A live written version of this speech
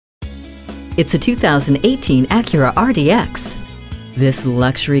It's a 2018 Acura RDX. This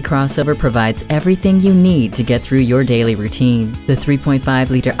luxury crossover provides everything you need to get through your daily routine. The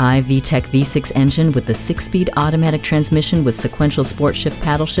 3.5-liter i-VTEC V6 engine with the 6-speed automatic transmission with sequential sport shift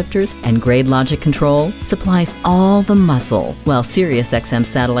paddle shifters and grade logic control supplies all the muscle, while Sirius XM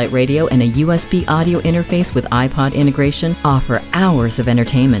satellite radio and a USB audio interface with iPod integration offer hours of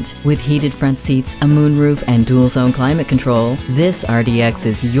entertainment. With heated front seats, a moonroof, and dual-zone climate control, this RDX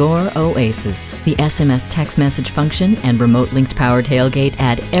is your oasis. The SMS text message function and remote-linked power tailgate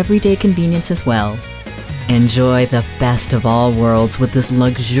add everyday convenience as well. Enjoy the best of all worlds with this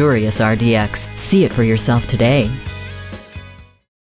luxurious RDX. See it for yourself today.